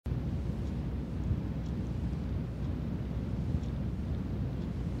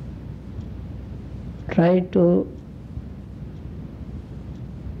Try to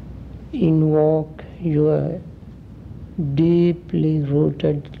invoke your deeply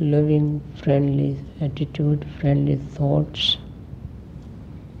rooted, loving, friendly attitude, friendly thoughts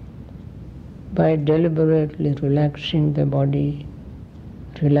by deliberately relaxing the body,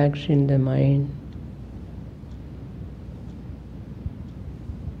 relaxing the mind.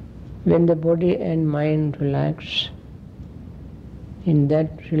 When the body and mind relax, in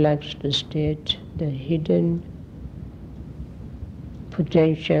that relaxed state, the hidden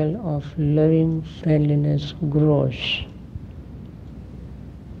potential of loving friendliness grows.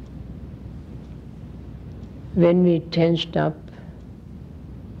 When we tensed up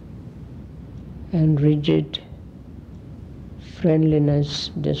and rigid, friendliness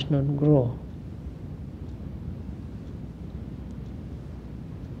does not grow.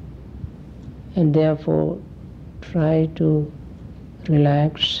 And therefore, try to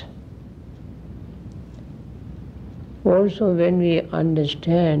relax. Also, when we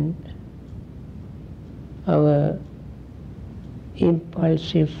understand our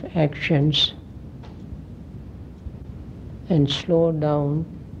impulsive actions and slow down,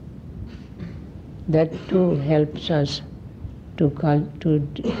 that too helps us to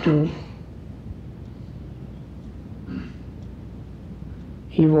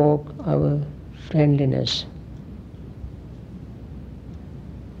evoke our friendliness.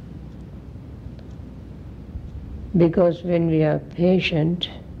 Because when we are patient,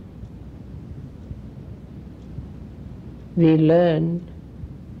 we learn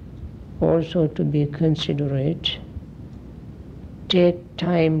also to be considerate, take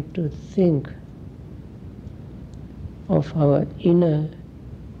time to think of our inner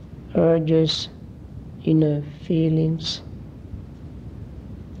urges, inner feelings,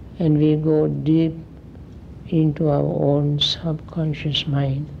 and we go deep into our own subconscious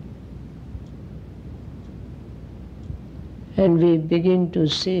mind. And we begin to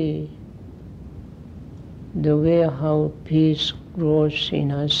see the way how peace grows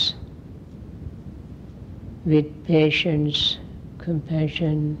in us with patience,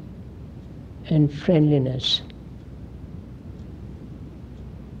 compassion, and friendliness.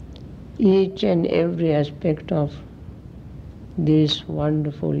 Each and every aspect of these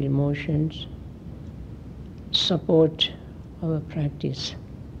wonderful emotions support our practice.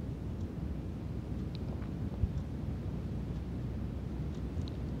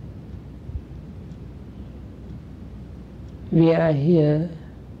 We are here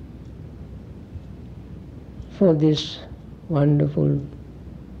for this wonderful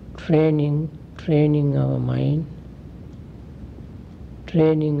training our mind,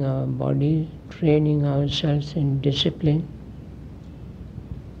 training our body, training ourselves in discipline.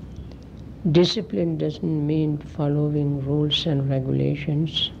 Discipline doesn't mean following rules and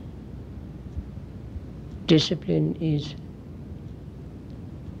regulations. Discipline is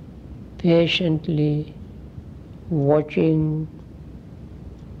patiently watching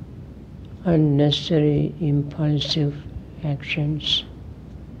unnecessary impulsive actions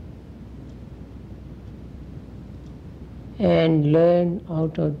and learn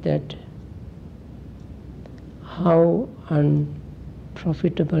out of that how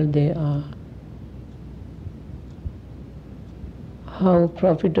unprofitable they are, how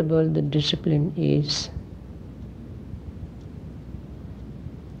profitable the discipline is.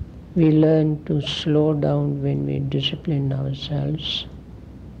 We learn to slow down when we discipline ourselves.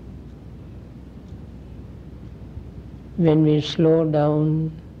 When we slow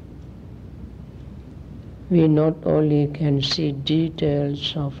down, we not only can see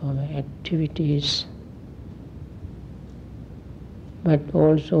details of our activities, but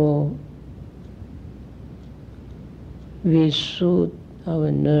also we soothe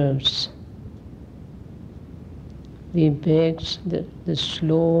our nerves. We make the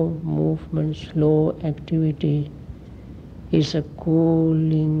slow movement, slow activity is a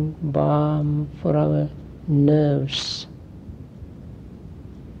cooling balm for our nerves.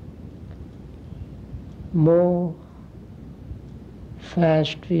 More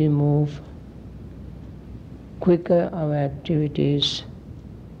fast we move, quicker our activities,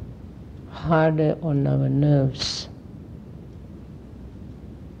 harder on our nerves.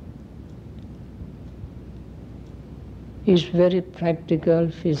 It's very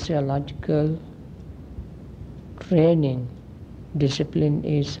practical, physiological training. Discipline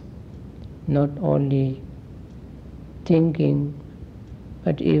is not only thinking,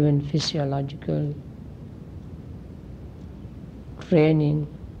 but even physiological training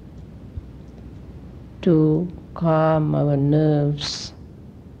to calm our nerves,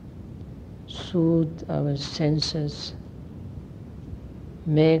 soothe our senses,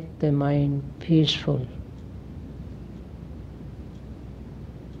 make the mind peaceful.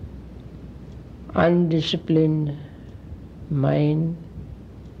 Undisciplined mind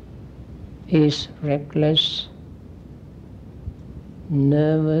is reckless,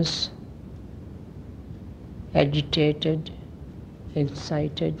 nervous, agitated,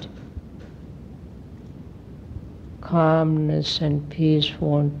 excited. Calmness and peace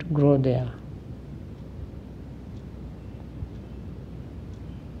won't grow there.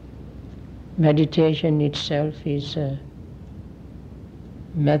 Meditation itself is a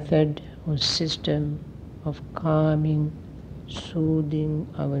method or system of calming, soothing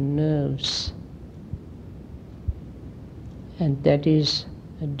our nerves, and that is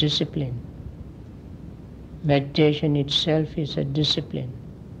a discipline. Meditation itself is a discipline.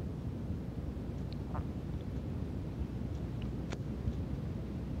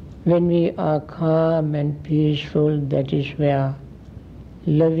 When we are calm and peaceful, that is where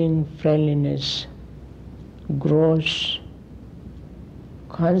loving friendliness grows,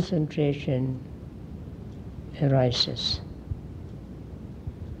 concentration arises.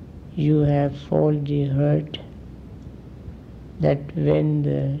 You have already heard that when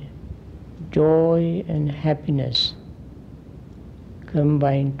the joy and happiness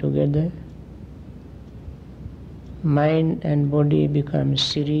combine together, mind and body become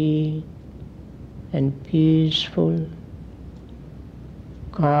serene and peaceful,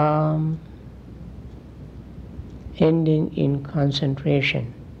 calm, ending in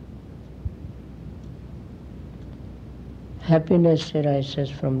concentration. Happiness arises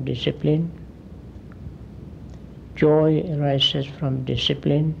from discipline, joy arises from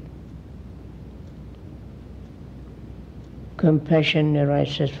discipline, compassion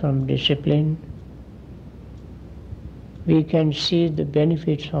arises from discipline. We can see the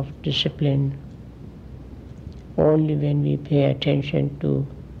benefits of discipline only when we pay attention to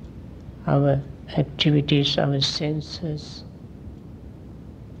our activities, our senses,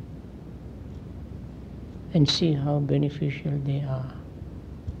 and see how beneficial they are.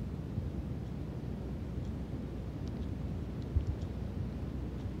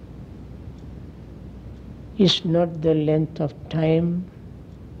 It's not the length of time,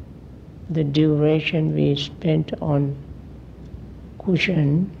 the duration we spent on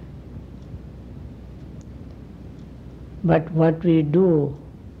cushion, but what we do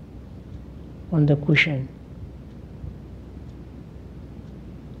on the cushion.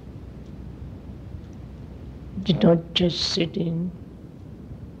 It's not just sitting,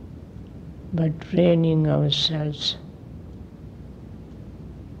 but training ourselves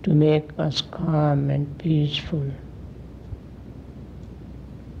to make us calm and peaceful.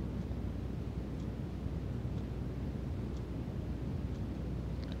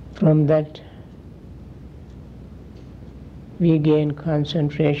 From that, we gain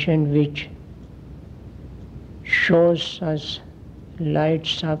concentration, which shows us,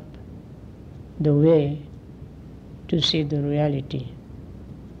 lights up the way to see the reality.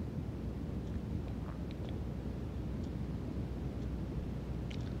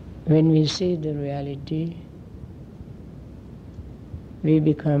 When we see the reality, we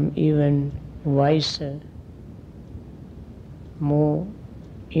become even wiser, more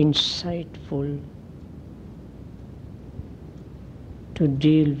insightful to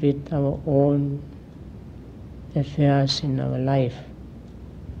deal with our own affairs in our life.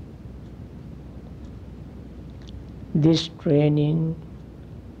 This training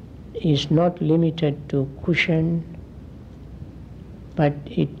is not limited to cushion, but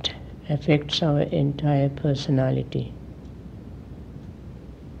it affects our entire personality,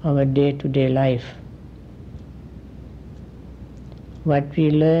 our day-to-day life. What we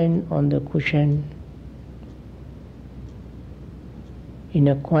learn on the cushion in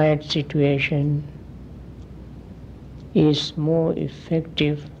a quiet situation is more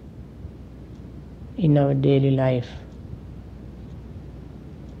effective in our daily life.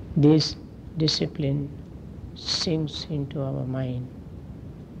 This discipline sinks into our mind.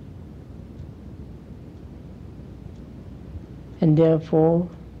 And therefore,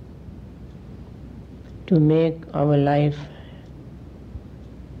 to make our life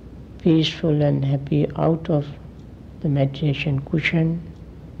peaceful and happy out of the meditation cushion,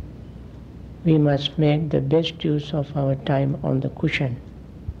 we must make the best use of our time on the cushion.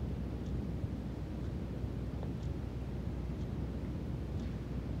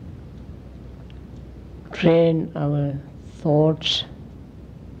 Train our thoughts,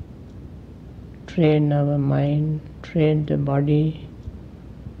 train our mind, train the body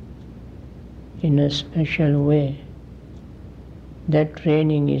in a special way. That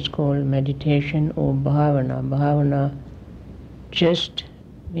training is called meditation or Bhavana. Bhavana just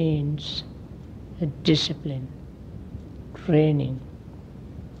means a discipline, training.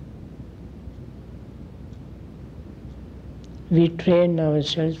 We train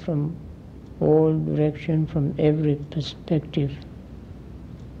ourselves from all directions, from every perspective.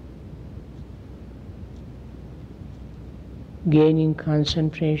 Gaining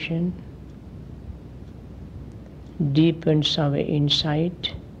concentration deepens our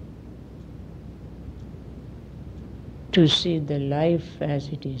insight to see the life as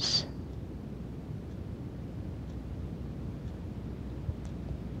it is,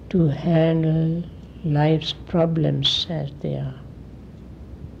 to handle life's problems as they are.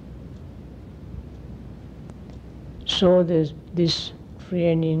 So this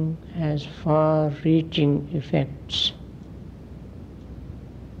training has far-reaching effects.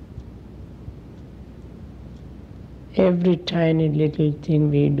 Every tiny little thing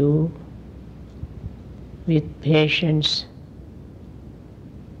we do with patience,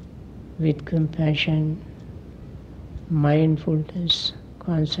 with compassion, mindfulness,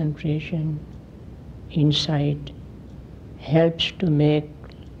 concentration, insight, helps to make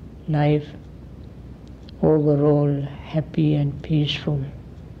life overall happy and peaceful.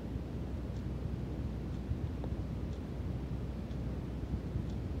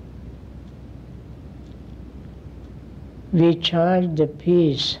 We charge the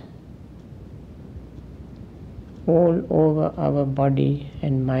peace all over our body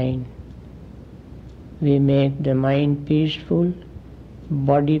and mind. We make the mind peaceful,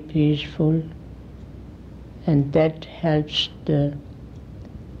 body peaceful, and that helps the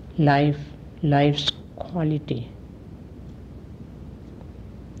life's quality.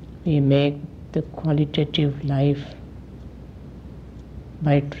 We make the qualitative life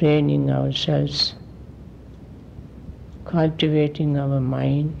by training ourselves, cultivating our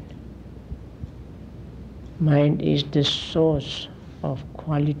mind. Mind is the source of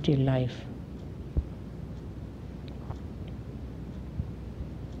quality life.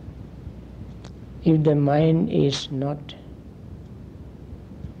 If the mind is not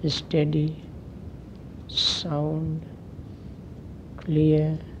steady, sound,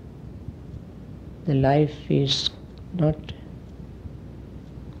 clear, the life is not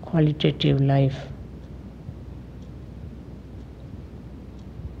qualitative life.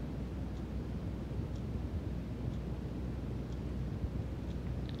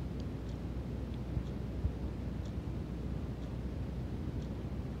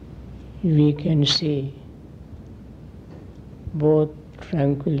 We can see both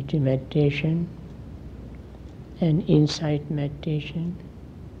tranquility meditation and insight meditation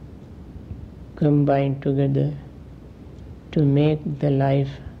combined together to make the life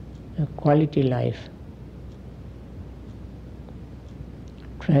a quality life.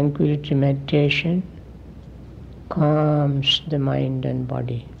 Tranquility meditation calms the mind and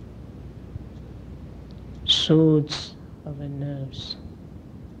body, soothes our nerves,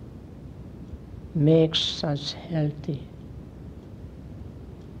 makes us healthy,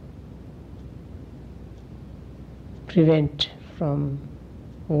 prevent from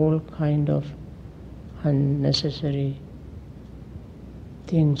all kind of unnecessary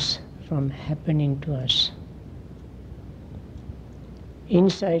things from happening to us.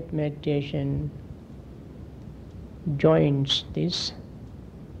 Insight meditation joins this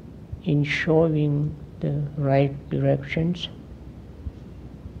in showing the right directions,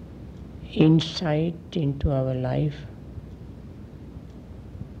 insight into our life,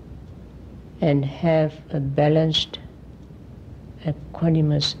 and have a balanced,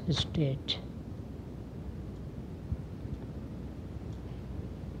 equanimous state.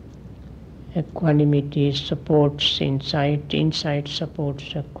 Equanimity supports insight, insight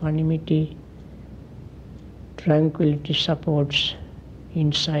supports equanimity, tranquility supports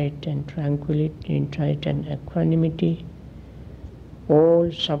insight and tranquility, insight and equanimity.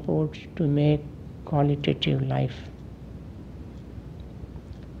 All supports to make qualitative life,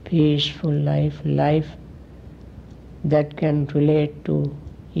 peaceful life, life that can relate to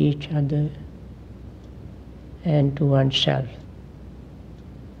each other and to oneself.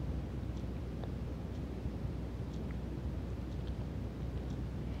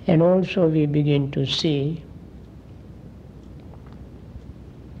 And also we begin to see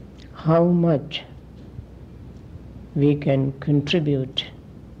how much we can contribute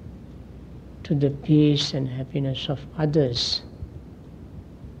to the peace and happiness of others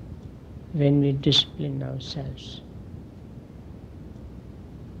when we discipline ourselves.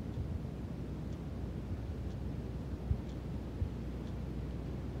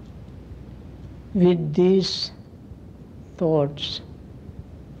 With these thoughts,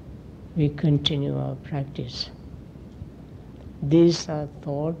 we continue our practice. These are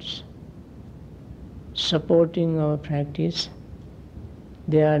thoughts supporting our practice.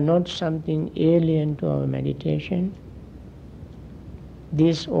 They are not something alien to our meditation.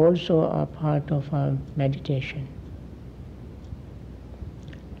 These also are part of our meditation.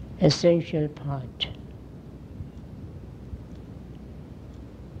 Essential part.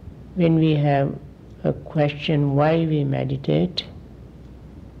 When we have a question why we meditate,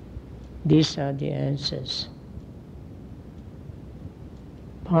 these are the answers.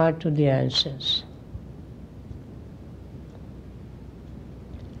 Part of the answers.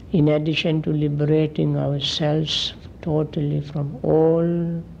 In addition to liberating ourselves totally from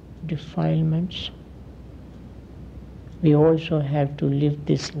all defilements, we also have to live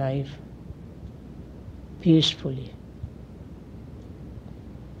this life peacefully.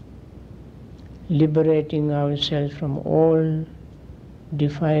 Liberating ourselves from all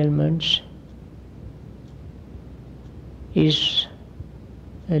defilements is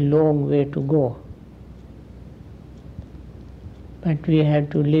a long way to go. But we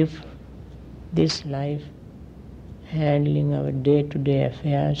have to live this life handling our day-to-day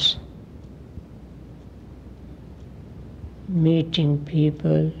affairs, meeting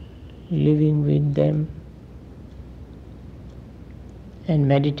people, living with them, and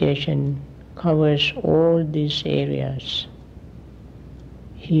meditation covers all these areas,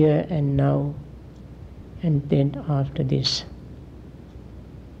 here and now, and then after this.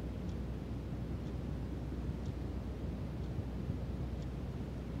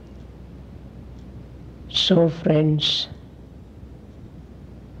 So friends,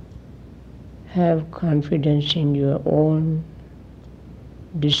 have confidence in your own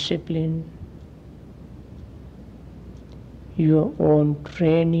discipline, your own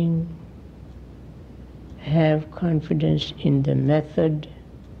training. Have confidence in the method,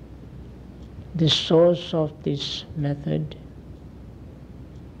 the source of this method,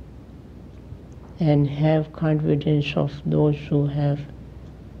 and have confidence of those who have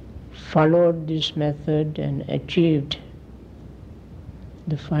followed this method and achieved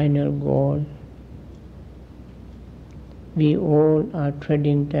the final goal. We all are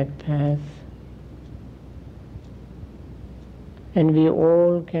treading that path, and we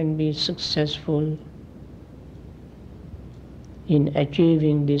all can be successful in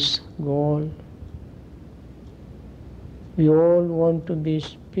achieving this goal. We all want to be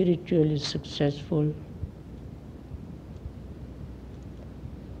spiritually successful.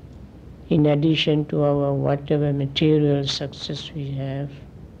 In addition to our whatever material success we have,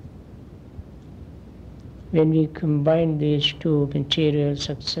 when we combine these two, material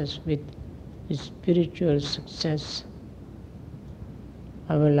success with spiritual success,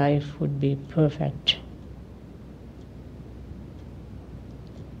 our life would be perfect.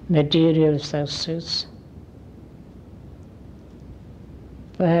 Material success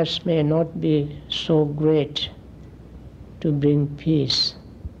perhaps may not be so great to bring peace.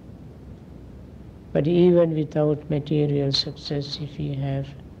 But even without material success, if we have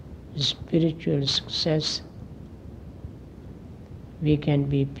spiritual success, we can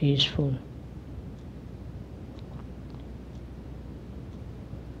be peaceful.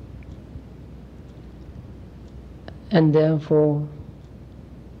 And therefore,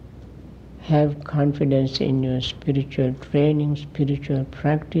 have confidence in your spiritual training, spiritual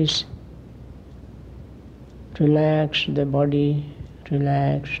practice. Relax the body,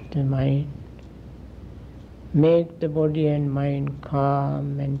 relax the mind. Make the body and mind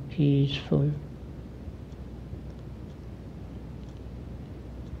calm and peaceful.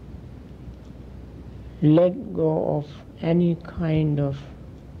 Let go of any kind of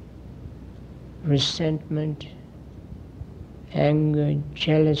resentment, anger,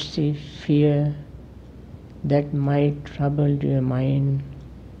 jealousy, fear that might trouble your mind.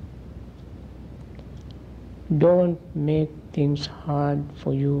 Don't make things hard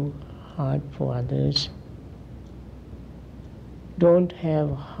for you, hard for others. Don't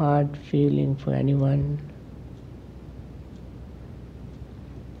have hard feeling for anyone.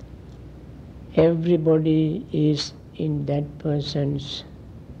 Everybody is in that person's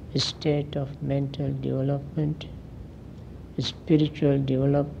state of mental development, spiritual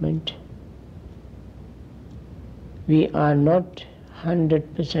development. We are not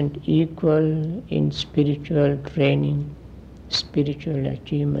 100% equal in spiritual training, spiritual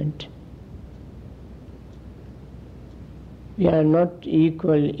achievement. We are not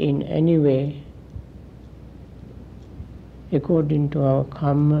equal in any way according to our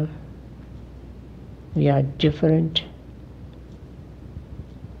karma. We are different,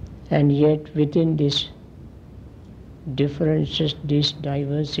 and yet within this differences, this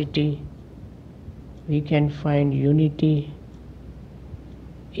diversity, we can find unity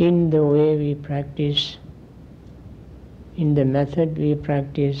in the way we practice, in the method we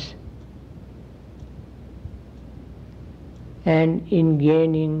practice, and in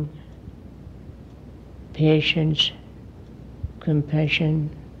gaining patience, compassion,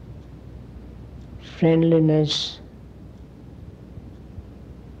 friendliness,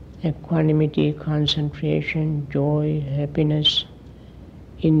 equanimity, concentration, joy, happiness.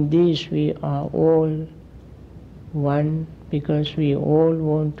 In these we are all one, because we all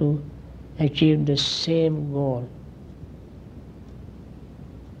want to achieve the same goal.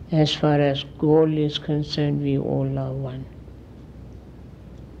 As far as goal is concerned, we all are one.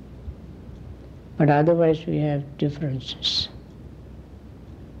 But otherwise we have differences.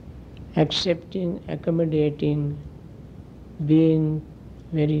 Accepting, accommodating, being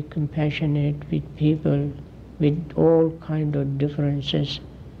very compassionate with people with all kind of differences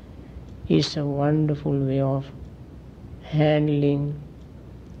is a wonderful way of handling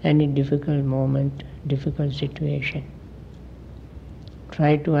any difficult moment, difficult situation.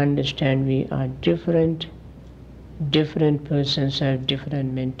 Try to understand we are different. Different persons have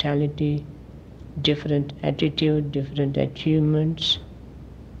different mentality, different attitude, different achievements,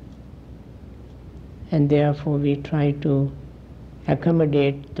 and therefore we try to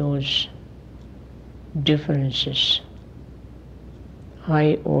accommodate those differences,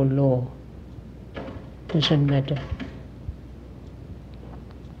 high or low, doesn't matter.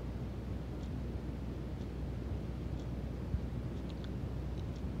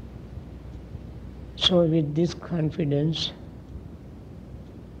 So with this confidence,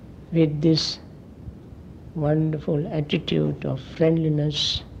 with this wonderful attitude of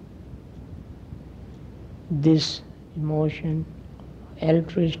friendliness, this emotion,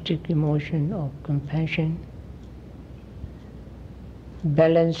 altruistic emotion of compassion,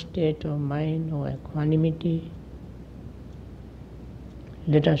 balanced state of mind or equanimity,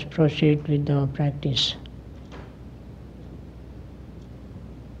 let us proceed with our practice.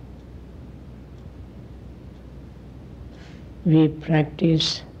 We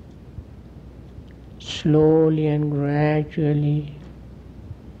practice slowly and gradually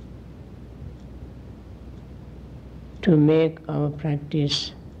to make our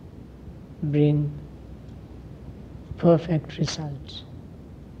practice bring perfect results.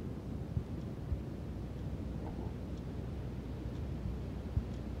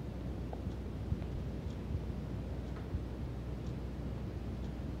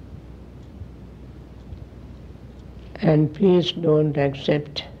 And please don't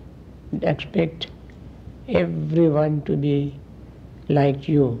expect everyone to be like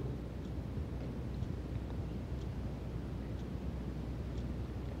you.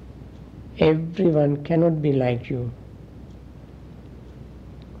 Everyone cannot be like you.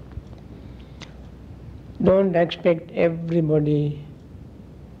 Don't expect everybody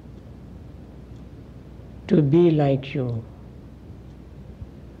to be like you.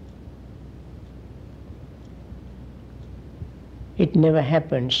 It never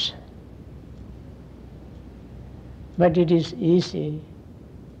happens. But it is easy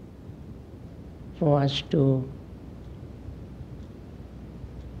for us to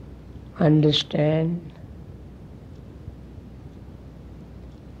understand,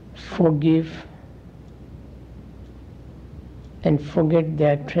 forgive, and forget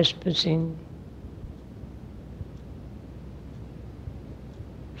their trespassing,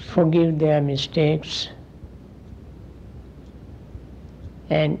 forgive their mistakes,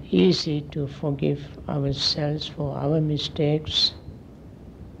 and easy to forgive ourselves for our mistakes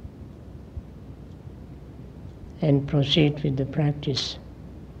and proceed with the practice.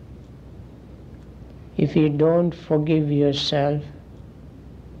 If you don't forgive yourself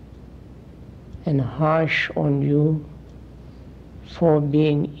and harsh on you for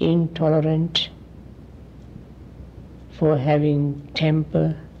being intolerant, for having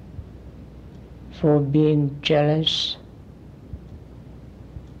temper, for being jealous,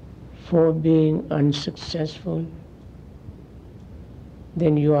 for being unsuccessful,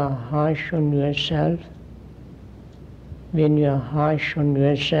 then you are harsh on yourself. When you are harsh on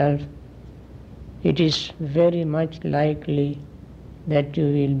yourself, it is very much likely that you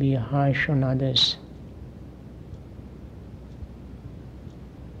will be harsh on others.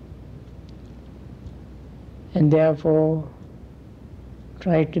 And therefore,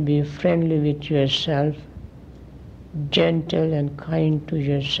 try to be friendly with yourself, gentle and kind to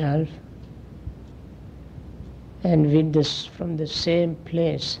yourself, and with this, from the same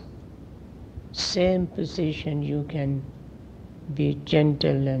place, same position, you can be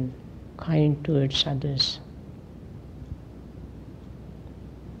gentle and kind towards others.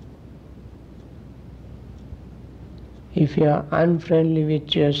 If you are unfriendly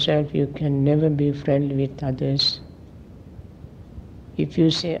with yourself, you can never be friendly with others. If you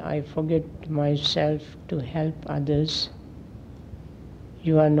say, I forget myself to help others,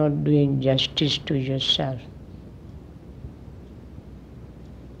 you are not doing justice to yourself.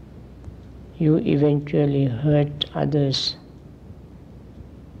 You eventually hurt others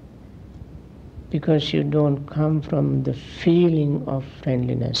because you don't come from the feeling of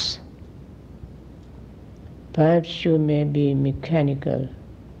friendliness. Perhaps you may be mechanical,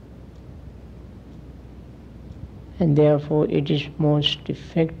 and therefore it is most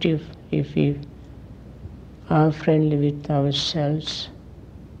effective if we are friendly with ourselves,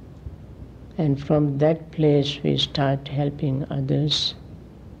 and from that place we start helping others.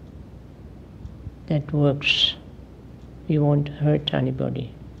 That works. We won't hurt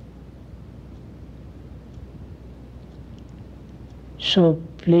anybody. So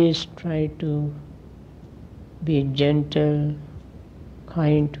please try to be gentle,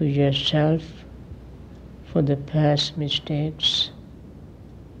 kind to yourself for the past mistakes,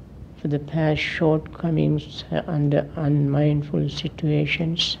 for the past shortcomings under unmindful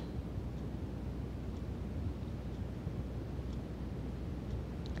situations.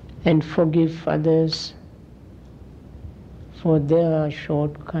 And forgive others for their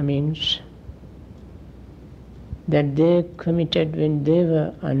shortcomings that they committed when they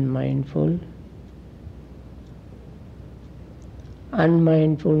were unmindful.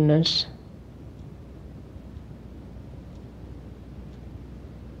 Unmindfulness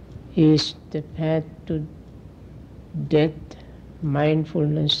is the path to death.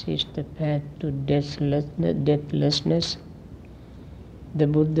 Mindfulness is the path to deathlessness. The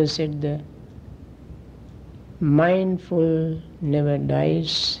Buddha said the mindful never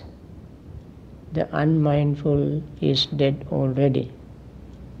dies, the unmindful is dead already.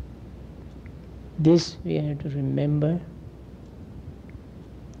 This we have to remember.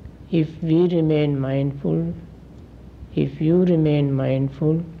 If we remain mindful, if you remain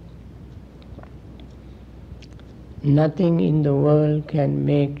mindful, nothing in the world can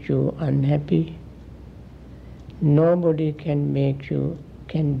make you unhappy. Nobody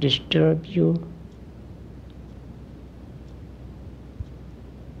can disturb you.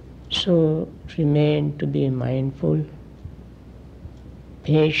 So remain to be mindful,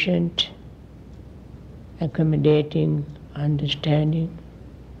 patient, accommodating, understanding,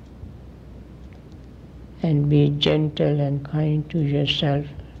 and be gentle and kind to yourself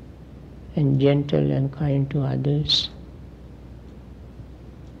and gentle and kind to others.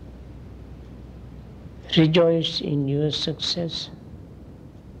 Rejoice in your success,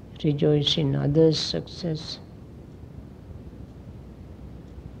 rejoice in others' success.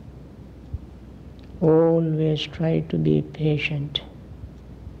 Always try to be patient.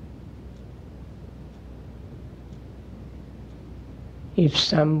 If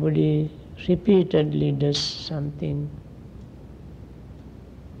somebody repeatedly does something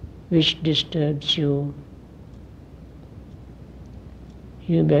which disturbs you,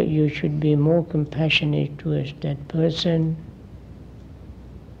 you should be more compassionate towards that person.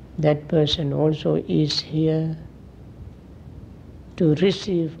 That person also is here to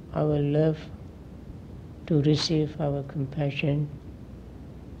receive our love, to receive our compassion,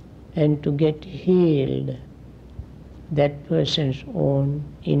 and to get healed that person's own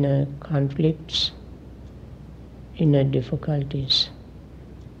inner conflicts, inner difficulties.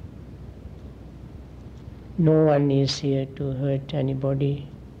 No one is here to hurt anybody,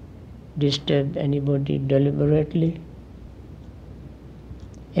 disturb anybody deliberately.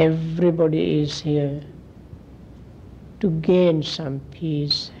 Everybody is here to gain some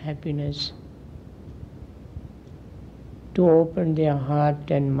peace, happiness, to open their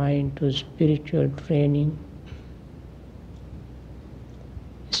heart and mind to spiritual training,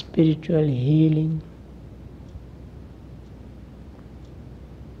 spiritual healing.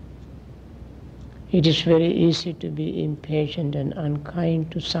 It is very easy to be impatient and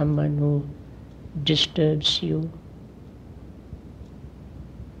unkind to someone who disturbs you.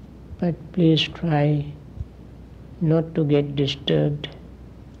 But please try not to get disturbed.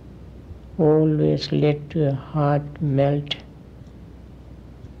 Always let your heart melt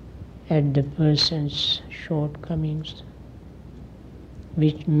at the person's shortcomings,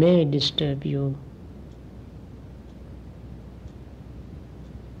 which may disturb you.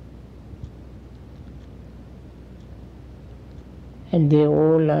 And they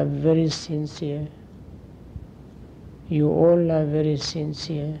all are very sincere. You all are very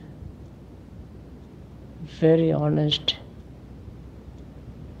sincere, very honest.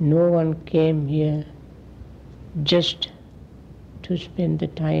 No one came here just to spend the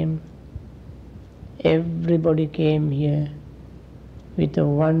time. Everybody came here with a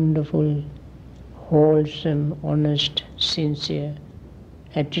wonderful, wholesome, honest, sincere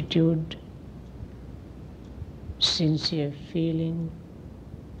attitude, sincere feeling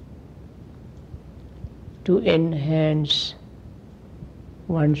to enhance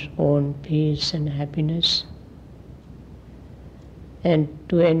one's own peace and happiness, and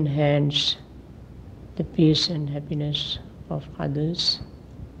to enhance the peace and happiness of others.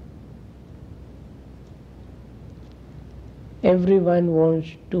 Everyone wants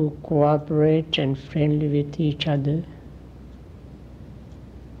to cooperate and friendly with each other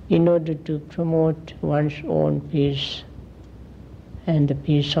in order to promote one's own peace and the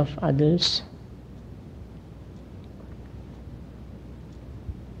peace of others.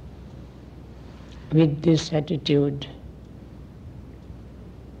 With this attitude,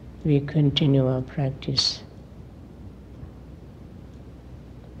 we continue our practice.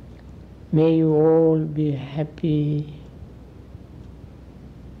 May you all be happy.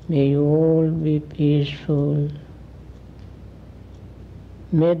 May you all be peaceful.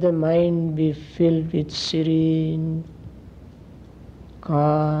 May the mind be filled with serene,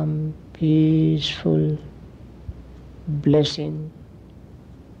 calm, peaceful blessing,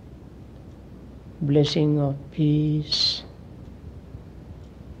 blessing of peace,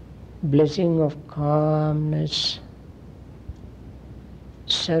 blessing of calmness,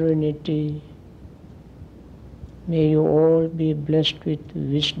 serenity. May you all be blessed with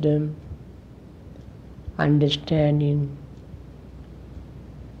wisdom, understanding,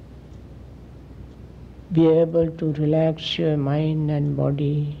 be able to relax your mind and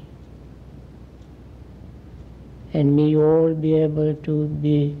body, and may you all be able to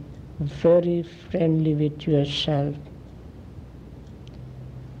be very friendly with yourself,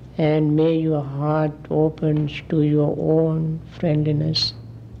 and may your heart open to your own friendliness.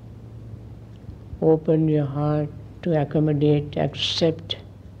 Open your heart to accommodate, accept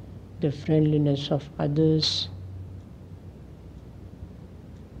the friendliness of others.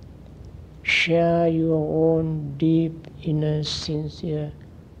 Share your own deep, inner, sincere,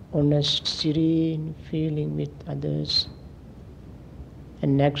 honest, serene feeling with others,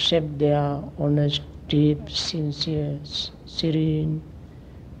 and accept their honest, deep, sincere, serene,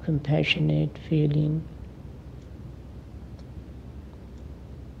 compassionate feeling.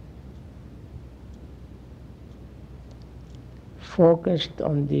 Focused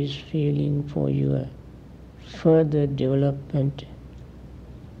on this feeling for your further development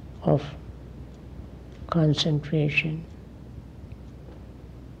of concentration,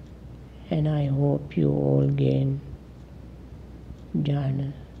 and I hope you all gain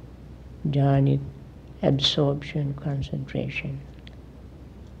jhana, jhanic absorption, concentration.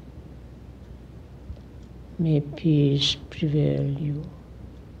 May peace prevail you.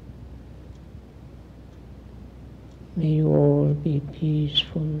 May you all be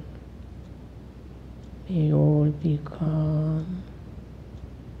peaceful. May you all be calm.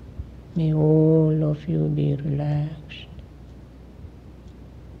 May all of you be relaxed.